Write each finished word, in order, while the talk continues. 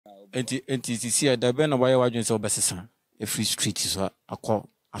enti sisi a da be na why wadwen se obesesa a free street so akọ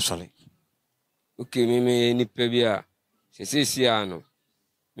asole. Okay, me ni pebia. Sisi ano.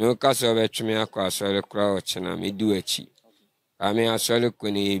 Me ka so betweme akọ asole kura o chena me du achi. Ame asole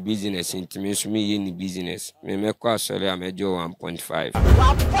ko ni business intimi so me ye ni business. Me ko asole amejo 1.5.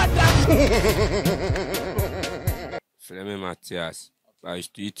 Frame Matthias. Ba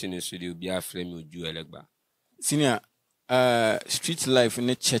street ni so de obi aframe oju elegba. Senior street life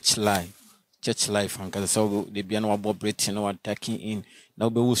and church life and cause so they be no about breathing no attacking in now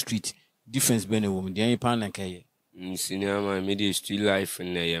be street difference be no woman dey pan na kai senior man me the street life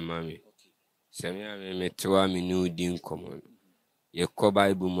na ye mami se me toa me no din common ye ko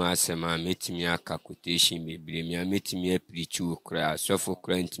bible mu asema metimi aka quotation bebre me metimi preach ukra so for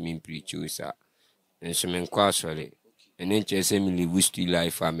current me preach usa enso me kwa asole ene nche se me live street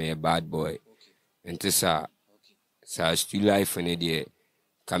life am a bad boy entesa sa street life ne de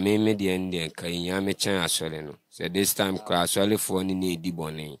kame me de ende kanya me chan asole no so this time class asole for ni na edi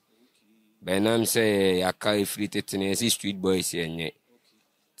bone benam say yaka free tetene si street boys yenye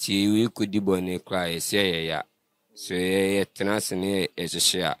ti we could di bone cry say ya so ye tenase ne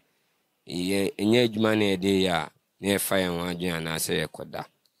ehihia ye enye adwuma na de ya na fire wan adwen na say yekoda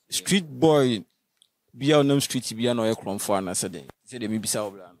street boy bia onam street bia na yekromfo ana say de me bisa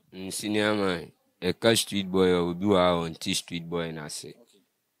obla senior man a street boy obi wa on street boy na say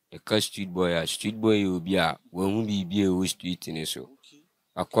a street boy obi a won bibie o street ni so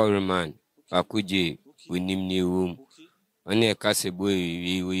akọrọ man akuje onim ne wom one ka se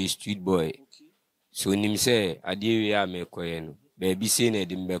boy we street boy so nim se ade we a mekoye no ba bi se na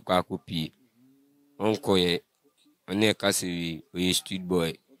de mbekọ akopi onkoye one ka se we street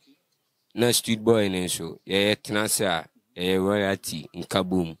boy na street boy ne so ye tenase a ye royalty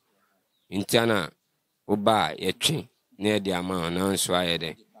nkabom Intiana oba yetwe na de ama na nso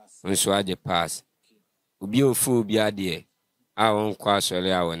ayede nso age pass obi ofu obi ade a won kwa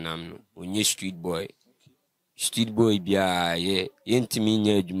asole a wonam no onye street boy bia ye yentimi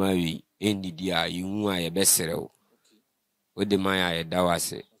nya adwuma wi endidi a yihu a ye beserew ode man ya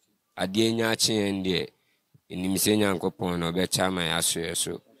dawase ade nya ache ende enimse nya nkopon no be chama ya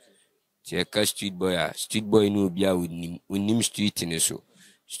so tie ka street boy no obi a onim street ni so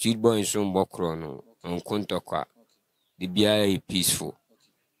street boy so mbokro no onkontokwa the bia peaceful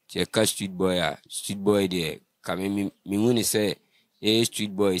tie ka street boy de kame mi huni say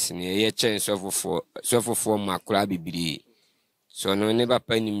street boys ni ye chen sofo makura bibiri so no ne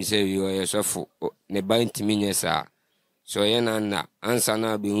papa ni mi say yo sofo ne ba ntimi nyesa so ye na ansa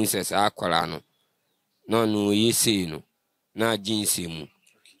na be hu say sa akwara no ye sei no na jinsi mu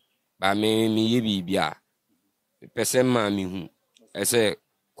ba me ye bibia pese ma mi hu ese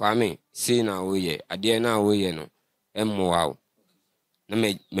kwame sei na oye ade na oye no emmoa na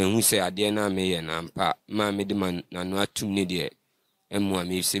me hu say ade na me ye na mpa ma me de man na no atum ne de emmoa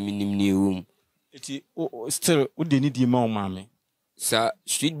me se minim ne wom eti still wo de ni di ma o ma me sa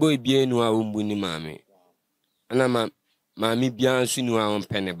street boy bia no a wombu ni ma me ana ma me bia nso ni a won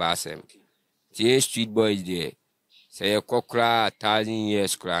pene ba asem ti street boys de say kokra 1000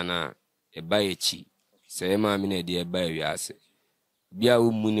 years kra na e ba echi say ma me na de e ba wi ase bia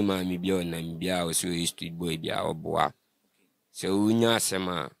wombu ni ma me bia na bia o so street boy bia oboa so unya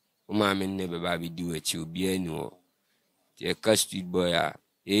asema o ma me ne be ba bi di echi obi ani o ti ka street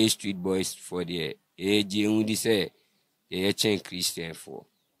boys for the je hu say ye chen Christian for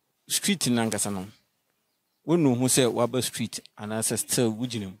street nankasa no wonu hu say waba street anasa still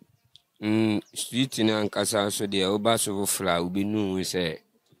wuginem street nankasa so de oba so fla obi nu say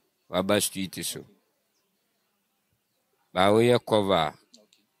waba street so ba we cover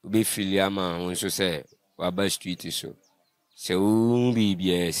obi filiama won so say waba street so se u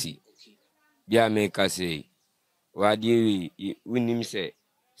bibia si bia make say wadi unim say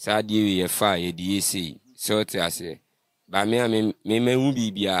sadi ye fa ye di si so te ase ba me hu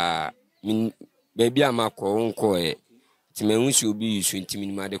bibia baby amako onko e ti me hu si obi yisu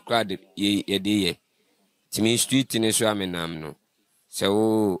ntimi ma de crowd ye de ye ti me street ni so amenam no se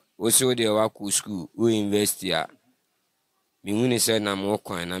o so de wa ku school o university a me hu ni se na mo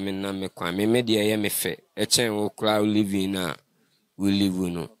kwan na me kwan me de ye me fe e chen wo crowd living na we live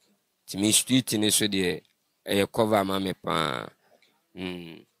no ti me street ni so de e cover ma me pa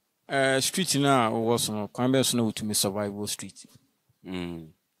street na was no kwan be so na to me survival street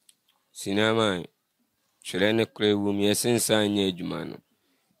sinama chirene kre wum yesensa anya adwuma no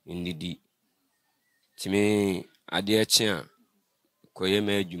ndidi time ade achi a koye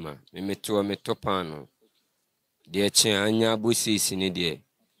ma adwuma me topa no de achi anya bosisi ne de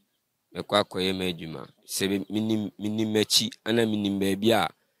me kwa koye ma adwuma se minim machi ana minim ba bia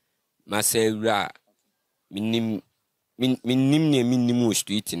masewura minim ne minim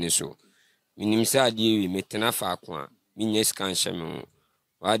street ni so minim sa ade wi metena fa ko a minye scan hyeme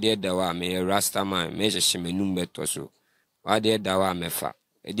wa de dawa me rasta man me hye menum beto so wa de dawa mefa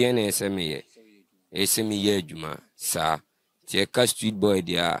ede na ese me ye adwuma sa tie ka street boy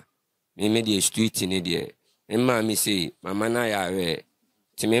dia me de street ni de emma mi say mama na ya we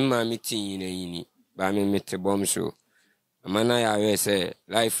ti me ma mi tin yini ba me mete bom so mama na ya we say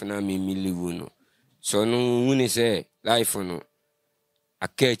life na me live no so no wuni say life no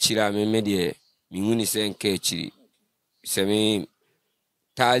aka chira me de mi wuni say nka chiri se me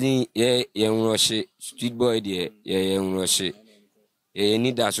tali ye nroshi street boy de ye nroshi ye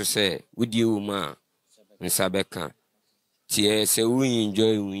ni da so say wudi wo ma nsabeka tie se wu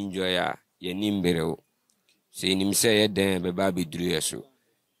enjoy ya ye nimbere wo se nim say ye den be ba be duru ye so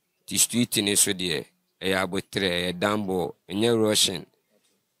ti street ni so de e abotre e dambo enye russian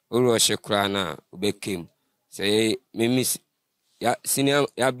o rush kra na obekem se me miss ya senior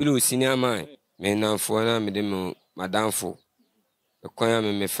ya blue senior man me namfo na me de mo madamfo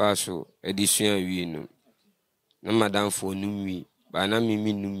ekwan me fa so edisua wi no na madamfo numwi ba na me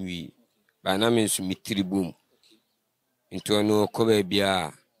numwi ba na me nso mitribum into no ko ba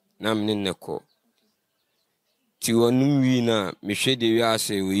bia na me ne ko ti wonumwi na me hwede wi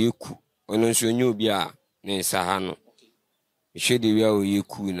ase we yeku ono nso nyo bia ne nsa ha no me hwede wi a we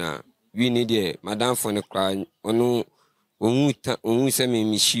yeku na wi ni de madamfo ne kra ono ohun se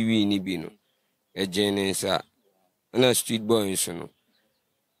me shiwi ni bi no ejene nsa na street boy nso no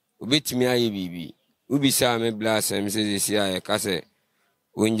obetimi aye bibi ubi sa me blast me se aye ka se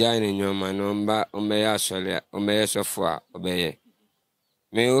onja ne nyoma no mba ya sole ya sofo a obeye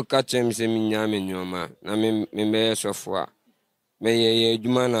me o ka chem se mi nya me nyoma na me ya sofo a me ye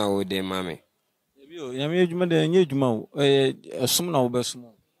adwuma na wo de mame ebio nyame adwuma de nye adwuma o esum na wo besum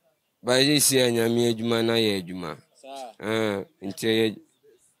ba ye si nyame adwuma na ye adwuma nti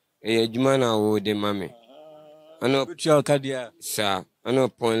ye adwuma na wo de mame ano betua kadia sa ano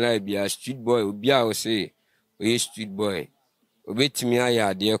pon lai bia street boy obi a o say o street boy obetimi aya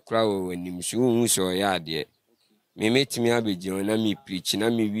ade kra wo wanim so hu so ya ade me metimi abeje na me preach na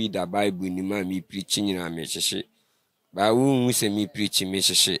me read the bible ni ma me preach nyina me hyehye ba hu se me preach me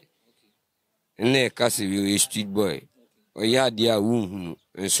hyehye nne ka se we street boy o ya ade a hu hu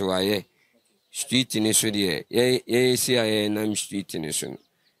nso aye street ni so de ye si aye na street ni so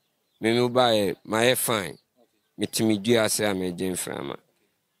me ba my fine metimi du ase ameje mframa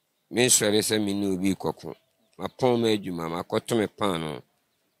me sore se me no bi kokko mapon ma adwuma makoto me pan no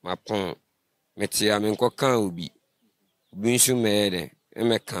mapon metia me nkokan obi nso meede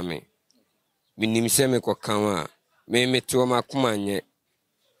emeka me minim se me kokan a me meto makoma nye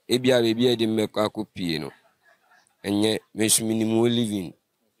ebia bebi edi mmekọ akopie no enye me so minim wo living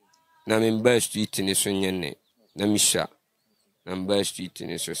na me mba street ni so nyene na misha na mba street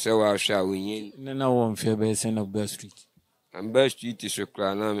ni so se wa hwa wonye na wo mfe be se na mba street mba street so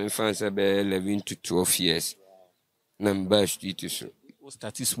kra na me fan se be 11 to 12 years na mba street so o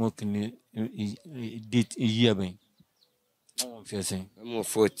start smoking date a year ben no mfe se I'm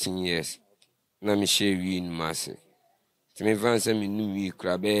 14 years na me share wi in masse ti me fan se me nu wi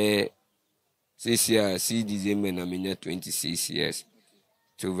kra be 6 years si December na me 26 years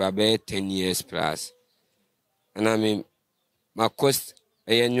to be 10 years plus and I mean my cost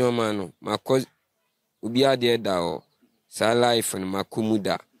e nyoma no my cost obi ade da o sa life no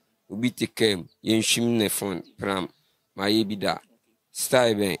makumuda obi tekem yenhwim ne phone pram ma ye bi da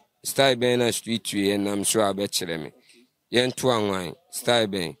style ben na street we nam so abekere me yento anwan style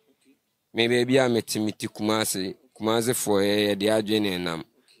ben me baby a metimiti kumase for ye de adwene nam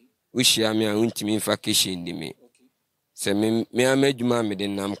ushia me a untimi vacation di me se me amadwuma me de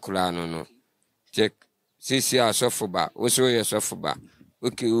nam kura no check sisi asofoba oso ye sofoba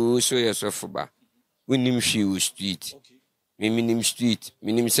okay oso ye sofoba unim hwi o street me minim street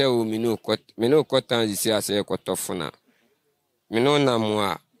minim se o me no kwatan sisi ase kwatofona me no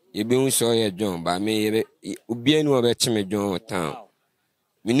namwa ye be hu so ye John ba me ye obi anu obe chime John town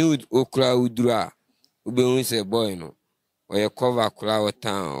me no okura udura obe hu se boy no o ye cover kura o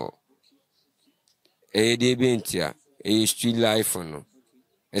town e de bentia e street life no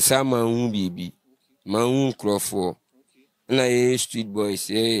esa ma hu bibi ma hu krofo na ye street boys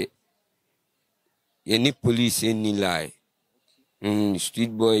ye ni police ni lie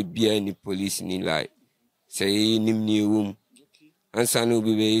street boy bia ni police ni lie say nim ni wum ansa no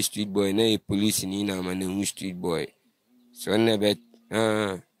be street boy na police ni na ma na hu street boy so na bet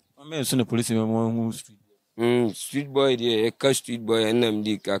me so na police me mo hu street street boy de e ka street boy na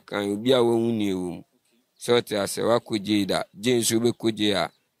mdi ka kan obi a wo hu ni wum so te ase wa koje da je so be koje a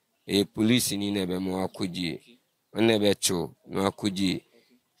a police in a more kuji, on never cho, no kuji.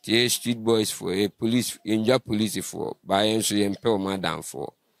 The street boys for a police in your police for by and so impel madam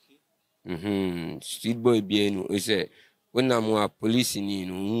for. Street boy being we say when I'm more police in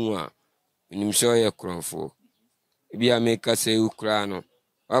who are in him saw a crown for. Be a make us say Ukrano.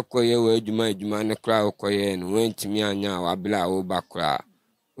 Akoye we juma crowd koye and went to me and now a bla o bakra.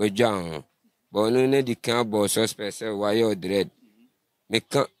 We John. But no need the cowboy suspect say why you're dread.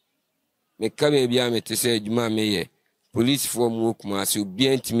 Make baby am to say juma me police form work mas you be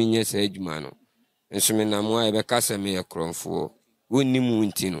intimidated say juma no. And so me na mo e be kasa me a crown for. Woni mu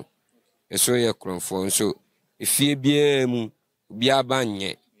ntino. So ye crown for so if ye be mu bia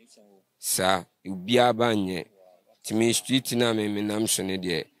banye sa bia banye timi street na me nam so ne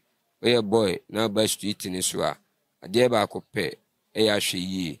de oye boy na ba street ni so a ade ba ko pe e ya hwe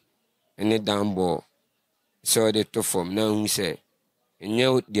yi ene dambo so de to form na hu se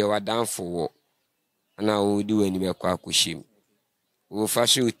enye de wa danfo wo ana wo di wani be kwa kushim wo fa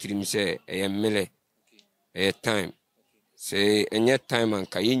shi utrim se e mele e time se enye time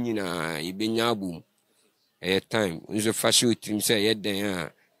anka yenyina ibenya abum e time unzo fa shi utrim se ye den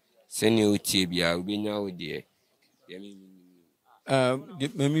a se ne otie bia obenya wo de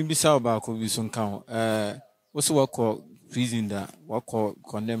maybe bisa ba ko bi so kan also work prison that work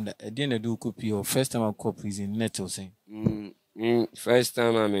condemned at the end of the copy or first time I call prison net or saying first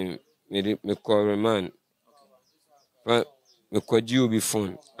time I mean me call remand but me call you be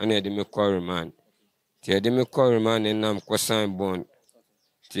phone and I me call remand ti me call remand and I'm ko sign bond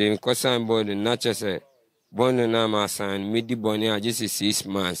ti ko sign bond na che say bond na ma sign me di bond ya just 6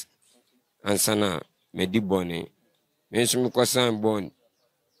 months and sana me di bond me so me ko sign bond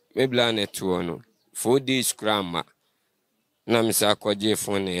me bla net to no 4 days grandma na me sa kwaje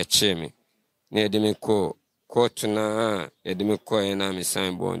phone e che me na de me call court na de me call na me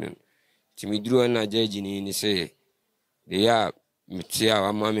sign bond ti me duru na judge ni say they are metia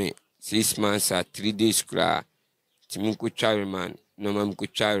wa mame 6 months at 3 days kra ti me ku twa remand no mam ku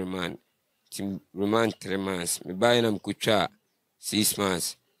twa remand ti remand 3 months me buy na ku twa 6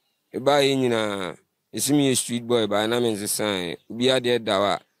 months e buy nyina isimi street boy ba na me sign obi ade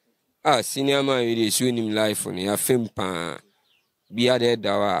dawa senior man we dey show him life on ya fame pa bia de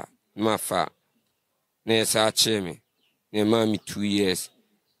dawa mafa na sa cheme na mami 2 years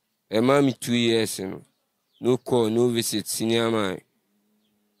mami 2 years no call no visit senior man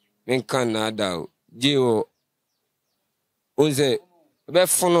men kan na dawo jewo oze be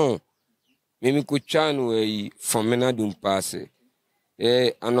fono memi ko chanu yi fomena dum passe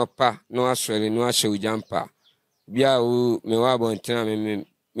anopa no aswele no ahye ujampa bia o me wa bontina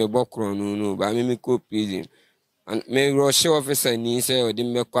me bokro no ba me ko prison and me rush officer ni say o de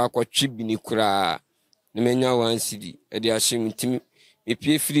me kwa twi ni kura na me nya 1 cedi e de ahye ntimi me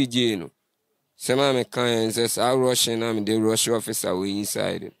pie free je no sema me kan say sa rush na me de rush officer we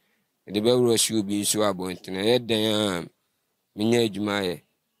inside e de be rush obi so abontina e den me nya adwuma ye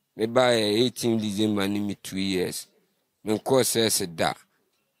me ba 18 December ni me 2 years me ko say da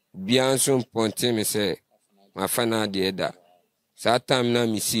bia nso ponte me say ma fa na de da sa time na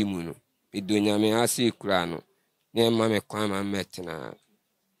me si mu no edonya me ase kura no na ma me kwan ma metena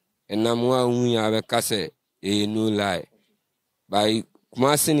enam wa hu ya be kase no lie by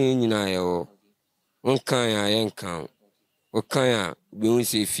kuma se ni nyina ye o wonkan ya ye nkan o kan ya be hu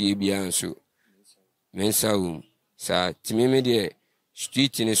se fie bia nso me sa hu sa timime de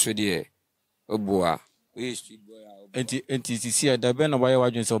street ni so de oboa we street boy enti sisi da be na why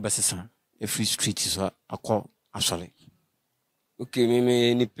wadwen se obesesa a free street so akọ asole okay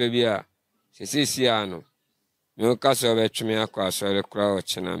me ni pe bia sisi ano me ka so be tweme akọ asole kura o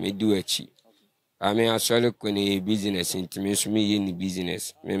chena me di wachi ame asole ko ni business intimi so me ye ni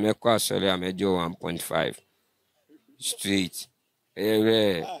business me ko asole amejo 1.5 street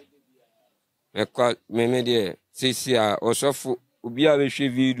me ko me de sisi osofu obi a be hwe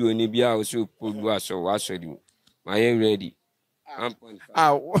video ni bia o so podu aso wa so di my ready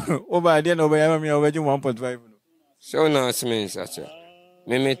 1.5 over there no be am me over 1.5 no so na smens acha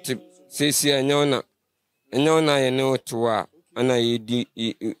me tip sisi anyona ye no to a ana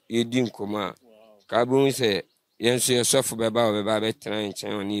yedi nkoma ka bu se yenso yesofu beba be tran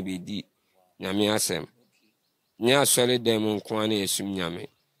nchen oni be di nyame asem nya sole dem nko na yesum nyame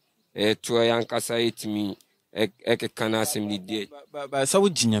to yankasa yetimi ekekana asem ni die ba sa wo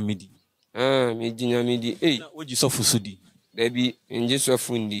ginyame di me ginyame di wo gi sofu so di debi nje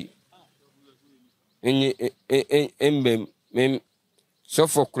sofu ndi enye embem mem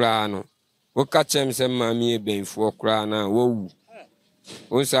sofu kra no wo ka chem se mami ebenfo kra na wo wu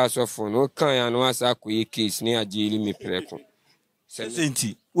wo sa sofu no kan ya no asa ko ye case ni ajeli me preko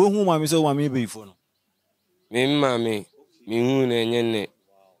senti Who mammy so one maybe for no. Me mammy, me who ne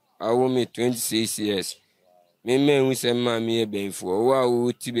I will me 26 years. Me who say mammy a bay for.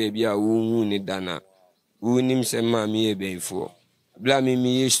 Wow, ti baby a woo ne dana. Who nim say mammy a bay for. Blaming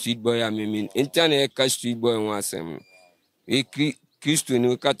me street boy, I mean, internet street boy was him. We Christo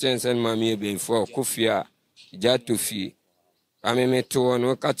no catch and send mammy a bay for Kofia, Jatofi. I mean, to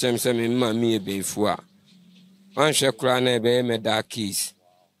no catch him send mammy a bay for. One shall cry never me dark keys.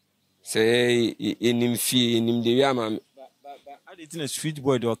 Say in him fee in him the yama. I didn't a street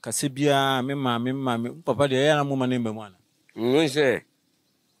boy or Casabia, me mammy, papa, the air woman number one. No say,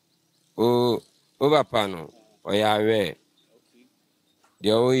 oh, over panel, or ya wear.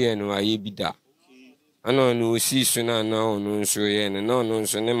 The old year no I be that. I know no see sooner now, no so yen, no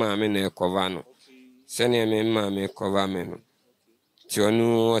so ne mammy ne covano. Send him mammy cover meno.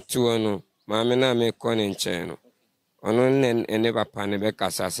 Tionu or two no, mammy na me conin channel. Ono never panebe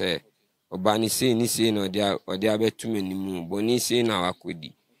kasa se obani se ni se no dia betumi ni mu boni se na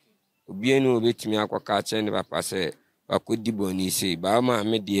wakodi obi enu obetumi akwaka che ne papa se wakodi boni se ba ma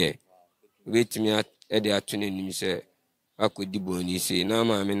me de obetumi ede atune nim se wakodi boni se na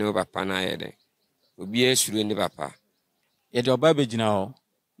ma me no papa na yede obi esuru ne papa ye de oba begina ho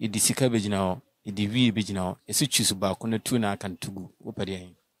ye di sika begina ho ye di wi begina ho ese chisu ba ko na tu na kan tugu wo pade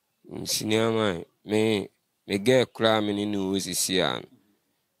hen sinema me get cry me ni osisi an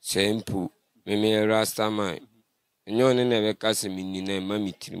sempu me rasta man enyo ne be kase me ni na ma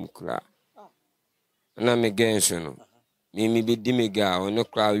mitirim kra na me get so no me be di me ga ono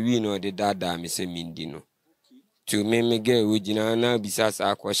kra wi no de dada me se mindi no to me get ojina na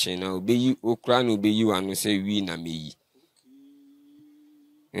bisasa akwhye na obeyi okra na obeyi wa no se wi na meyi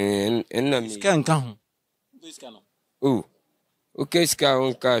na me sika nka ho sika no oh okay ska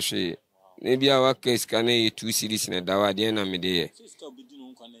on kashe maybe our case can a 2 series na dawa de na me de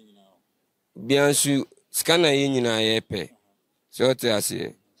biansu scanner yin na yepe so to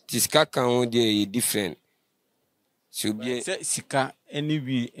ase tiska kan o de different so bi sika any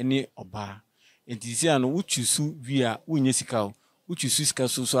wi any oba entisi an wuchusu wi a wunye sika o wuchusu sika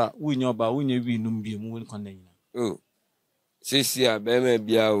so a wunye oba wunye wi num bi mu kon na yin oh sisi a be me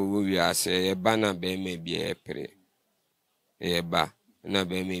bia o wi ase e ba na be me bia e pre e ba na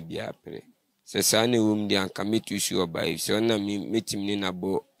be me bia pre se sane wum di anka metusu oba if se na metim ni na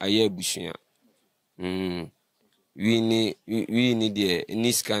bo aye abusua we ni de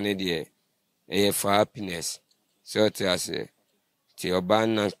ni scan de e for happiness so to ase ti oba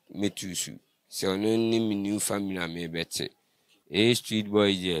na metusu se ono ni mi new family me bete street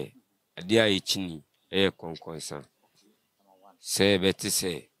boy je ade aye chini e konkonsa se bete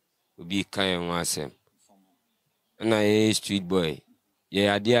se obi kan won asem na street boy ye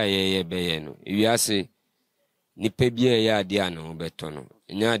ade aye be ye no ewi ase nipa bi ye ade ano beto no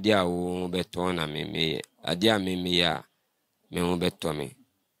nya ade a wo beto na me ade a me ya me wo beto me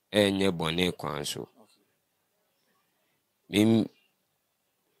enye bone kwan so me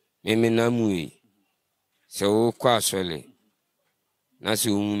na muyi se wo kwa sole na se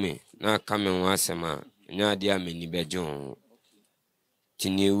wo me na ka me wo asema nya ade a me ni bejo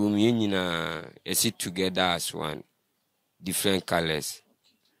tini wo me nyina sit together as one different colors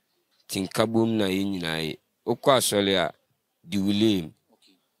tinkabum na nyina okwa sole a di wulim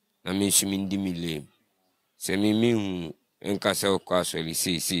na me shimindi milem se me hu enka se okwa sole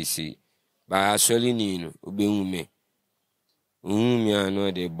si ba sole ni no obehu me mi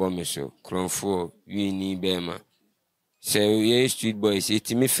ano de bombe so kronfo wi ni bema se ye street boys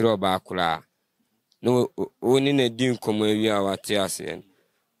iti mi fro ba akura no oni na din komo wi awate ase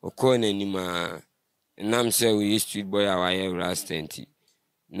okọ na ni ma nam se we street boy awaye rastenti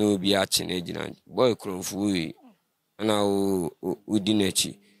no bi a chine gina boy kronfo wi na o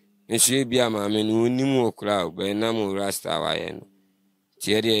dinachi nso bi ama me no ni mu okura be na mu rasta awaye no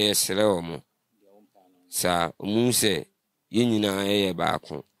tie de yesere omo sa omu se yenyina eye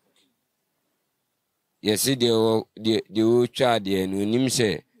baako yesi de o twa de no nim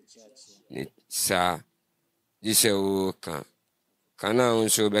se sa dise o kana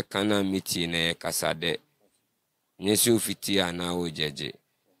onso be kana miti na kasade nyesi ofiti ana o jeje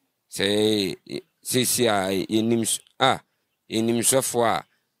se sisi a enim sofo a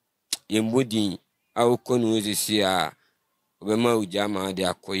yembodi a okonu sisi a obema ujama de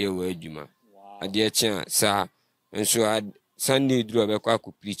akoye wa adwuma ade eche sa nso Sunday duru abekwa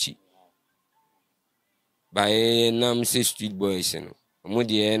ku preach by nam se street boys no omo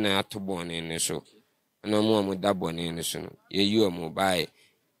de na atobone ne so na mo da bone ne so no ye yi omo bai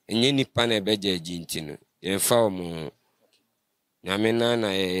enye nipa na ebeje ginti no ye fa omo nyame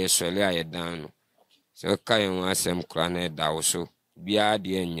na ye sole aye dan no so kai won asem kra na da wo so bia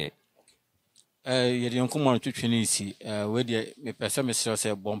de enye yɛde nkɔmmɔ no twetwe no si wei deɛ mepɛ sɛ mesrɛ sɛ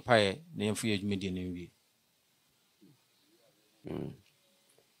bɔ mpaeɛ na yɛmfa yɛ adwumadie no nwie.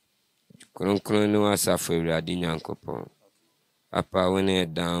 kronkron ne wasafo Awurade Nyankopɔn apa wo ne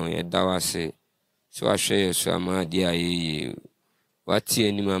yɛda wase so ahwɛ yɛ so ama ade a yɛyɛ wate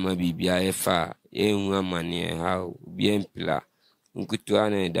anim ama biribia yɛfa a yɛnhu amanneɛ ha obia mpila nkutoa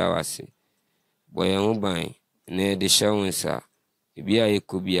na yɛda wase bɔ yɛn ho ban na yɛde hyɛ wo nsa ebi a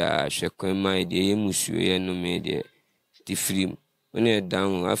yɛkɔ biara hwɛ kwan ma yɛde yɛ musuo yɛ nnome deɛ te firim wo ne yɛda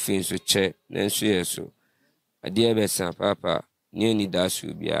wo afei nso kyɛ na nso yɛ so adeɛ bɛsa papa ne ani da so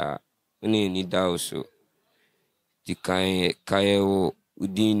biara wo ne ani da wo so ti kaeɛ wo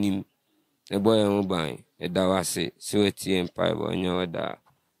udin nim na bɔ yɛn ho ban yɛda wase sɛ watie mpaebɔ nyɛ wɔ daa.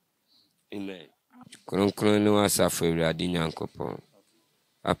 Amen. Kronkron ne wasafo Awurade Nyankopɔn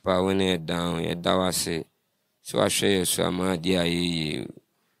apa wo ne yɛda wase so ahwɛ yɛ so ama adeɛ a yɛyɛ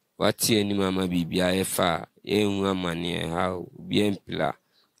wate anim ama biribia yɛfa a yɛnhu amanneɛ ha obia mpila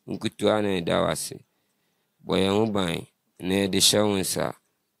nkutoa na yɛda wase bɔ yɛn ho ban na yɛde hyɛ wo nsa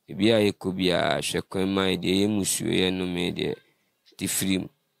ebi a yɛkɔ biara hwɛ kwan ma yɛde yɛ musuo yɛ nnome deɛ te firim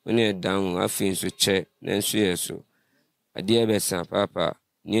wo ne yɛda wo afei nso kyɛ na nso yɛ so adeɛ bɛsa papa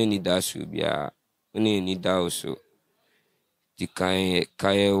ne ani da so biara wo ne ani da wo so ti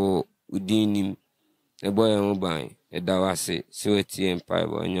kaeɛ wo udin nim na bɔ yɛn ho ban yɛda wase sɛ watie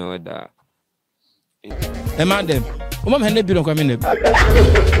mpaebɔ nyɛ wɔ daa. Ɛma dɛm woma me hɛnɛ bi no kwame nab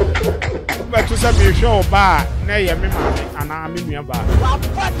wobɛto sɛ mehwɛ wo ba a na ɛyɛ me maame anaa me nua baa